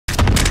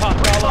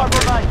Squad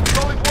remains.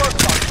 Solid work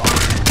so far.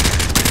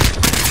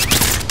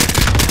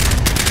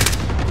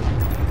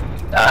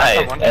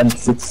 Nice. And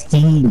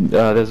 16.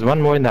 There's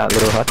one more in that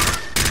little hut.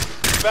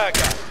 Bad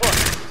guy. Front.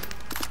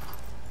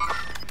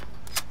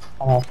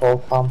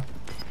 Come.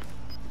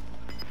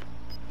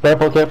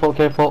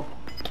 Careful.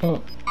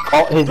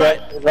 Oh, he's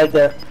right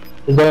there.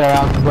 He's going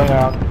around. Is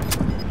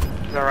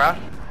that around?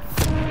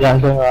 Yeah,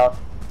 he's going around.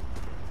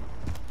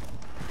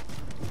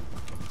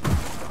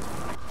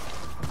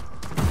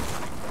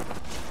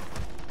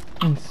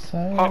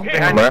 Inside. Oh,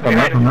 behind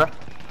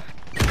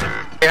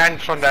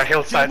from the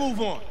hillside. Move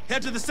on.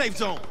 Head to the safe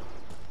zone.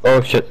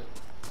 Oh shit.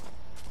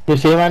 You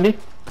see him, Andy?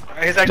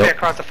 He's actually Nope.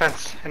 across the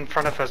fence in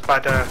front of us by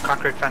the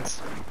concrete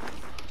fence.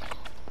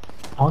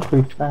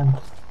 Concrete fence.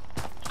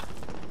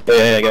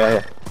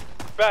 Yeah.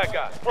 Bad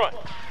guy. Front.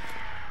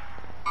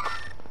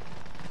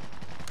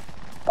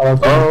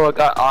 Oh, I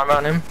got armor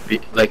on him.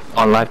 Like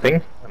on live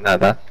ping. Nah,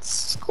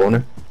 that's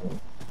corner.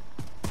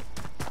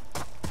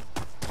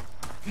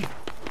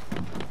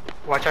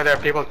 Watch out, there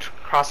are people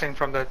crossing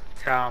from the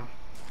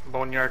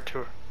boneyard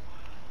tour.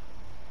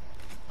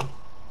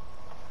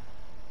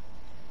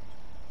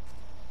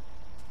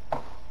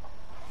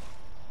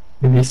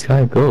 Where did this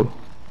guy go?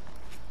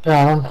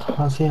 Yeah, I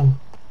don't see him.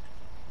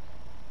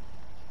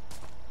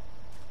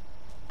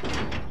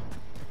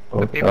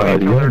 Oh, People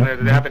in color,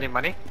 do they have any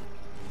money?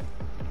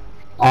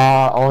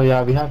 Oh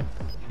yeah, we have.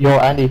 Yo,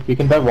 Andy, you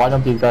can bet one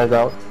of these guys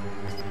out.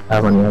 I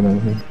have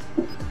money.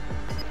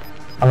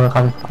 I'm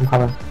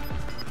coming.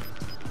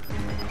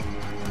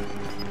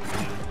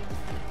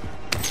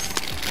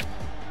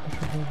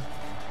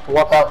 Who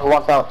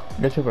wants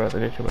out? Get your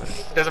brother.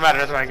 Doesn't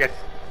matter,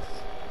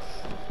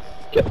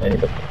 Get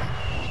anybody.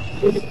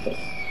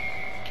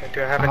 Okay,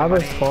 do I have any a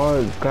money?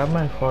 far. Grab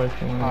my far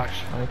if you want.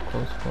 Gosh. I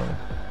close far.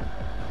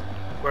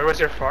 Where was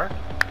your far?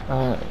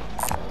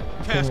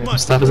 Cash me. money.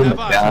 Stuff is in the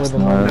gas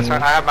now. That's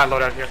right, I have my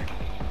loadout here.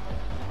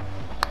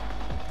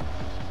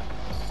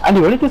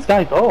 Andy, where did this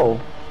guy go?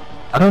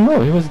 I don't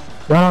know. He was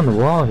right on the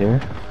wall here.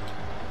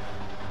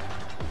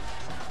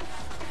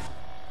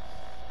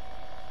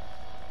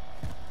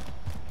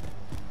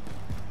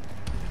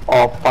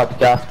 Oh, fuck,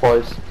 gas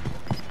boys.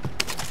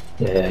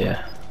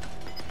 Yeah.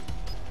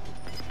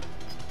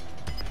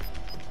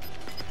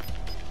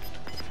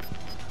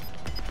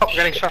 Oh,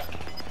 getting shot.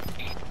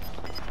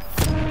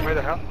 Where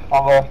the hell?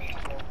 Oh,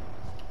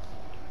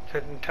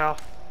 Couldn't tell.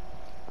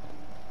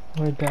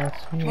 Wait,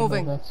 that's me.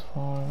 Moving. No, that's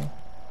far.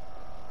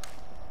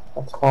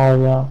 that's far,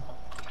 yeah.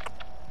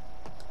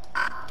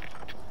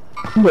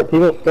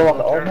 People still on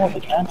the almost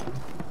the cancer.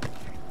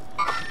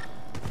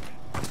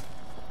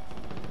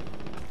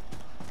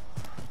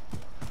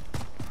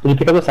 Did you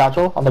pick up the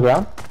satchel on the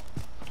ground?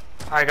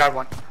 I got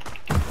one.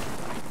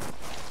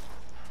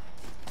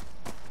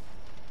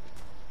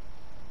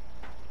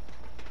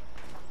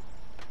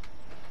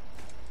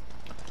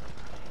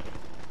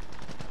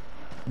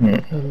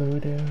 The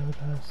loadout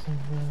has some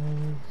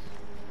guys.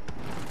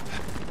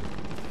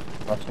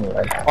 Watching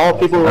right. Oh,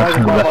 people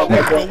Watching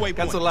right. Wait,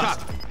 that's the last.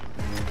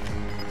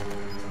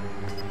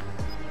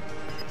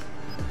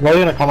 Now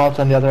you're gonna come out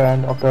on the other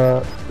end of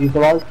the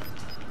fuselage.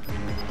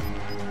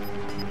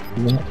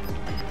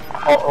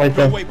 Oh, right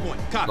there.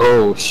 Waypoint. Copy.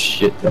 Oh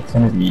shit, that's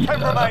gonna be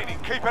 10 remaining.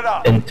 Keep it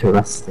up.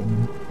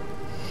 interesting.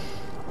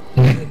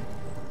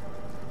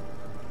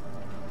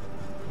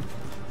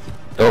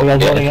 Oh, You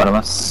guys yeah, rolling in front in? of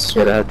us.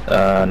 Straight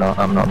ahead. No,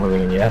 I'm not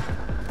moving in yet.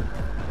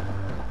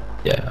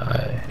 Yeah,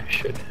 I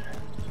should.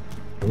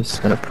 I'm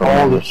just gonna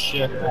Holy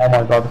shit. Oh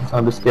my god, this is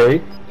gonna be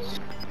scary.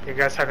 You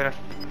guys have enough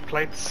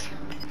plates?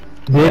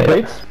 Do you Yeah, have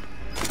plates?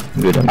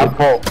 Good, I'm I'm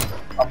good.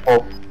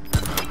 full.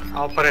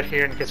 I'll put it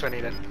here in case we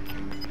need it.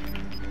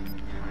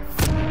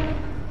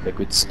 A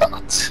good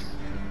start.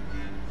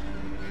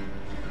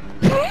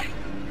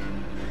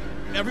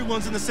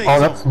 Everyone's in the safe Oh,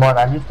 zone. that's smart.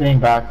 I'm just staying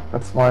back.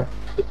 That's smart.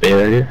 The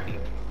barrier.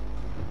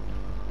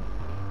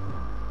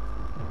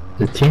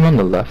 The team on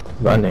the left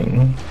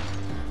running.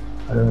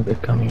 I don't know if they're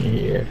coming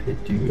here.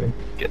 If they do,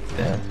 I get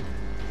there.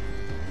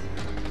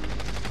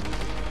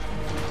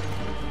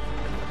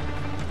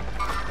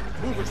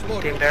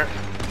 Team there.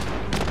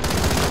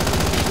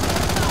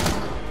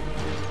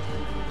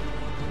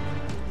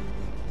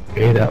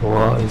 Okay, that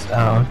wall is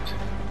out.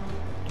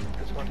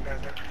 There's one guy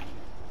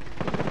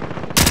there.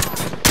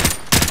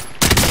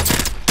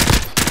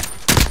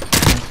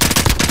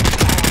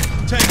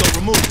 Tango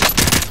removed.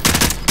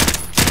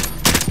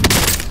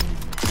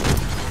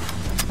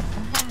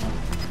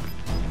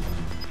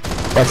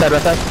 Right side.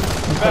 Bad guy.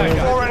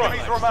 4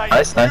 enemies remain.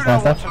 Nice. You know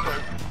what to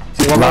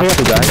do. See one more Last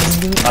here?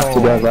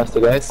 two guys. Last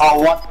two guys. Oh,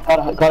 what?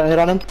 Got a hit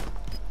on him?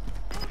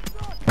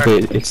 Okay,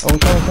 it's Oh,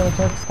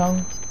 it's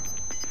down.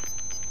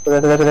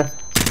 There.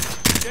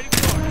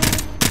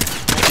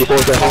 people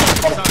there.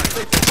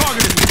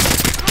 Targeted me.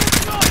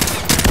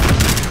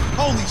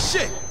 Holy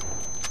shit.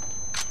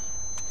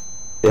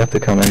 They have to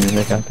come in.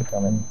 They have to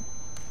come in.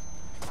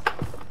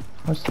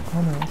 Where's the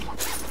corner?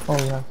 Oh,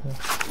 yeah.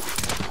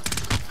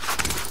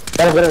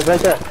 Got him, right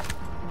there.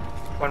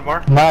 One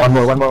more? Nice.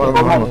 One more.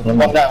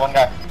 One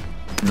guy.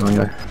 No,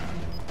 yeah.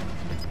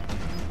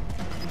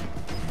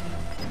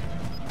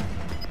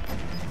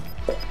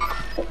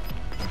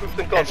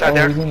 Inside Oh,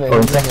 there. he's in there.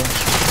 Oh, He's in okay. there.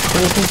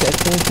 Where's his deck?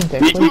 Where's his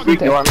deck? Weak, Where's his weak,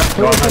 deck? you want that?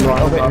 You want that? You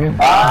want Oh, that? wait,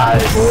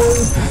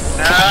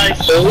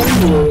 Nice.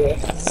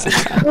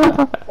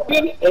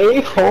 An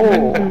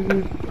a-hole.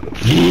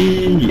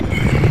 Yee.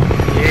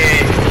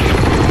 Yeah.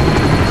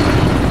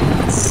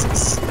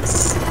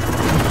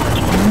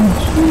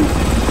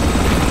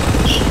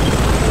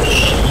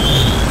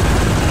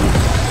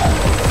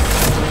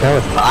 That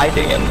was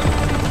hiding in.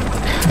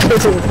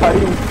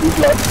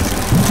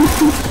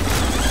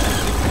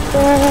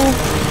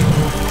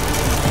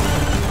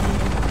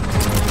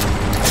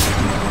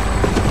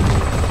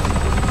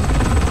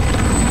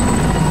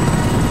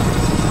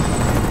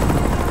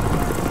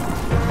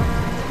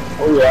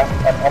 Oh yeah,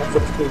 that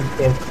M16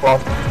 came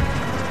close.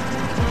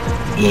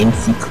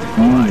 NC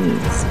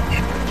Queens.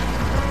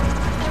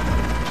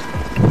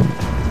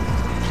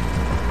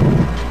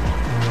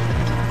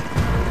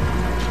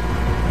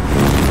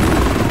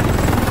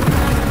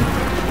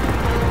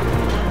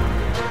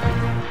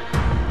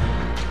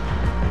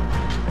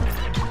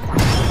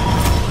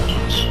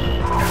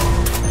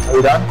 Are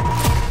you done?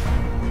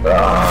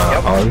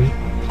 Are we?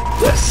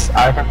 Yes.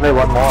 I can play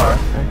one more. I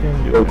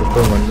can do Go it. to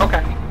full one.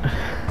 Okay.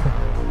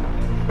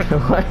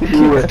 Why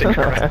You were sticking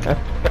around.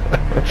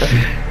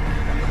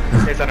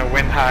 He's on a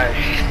win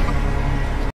high.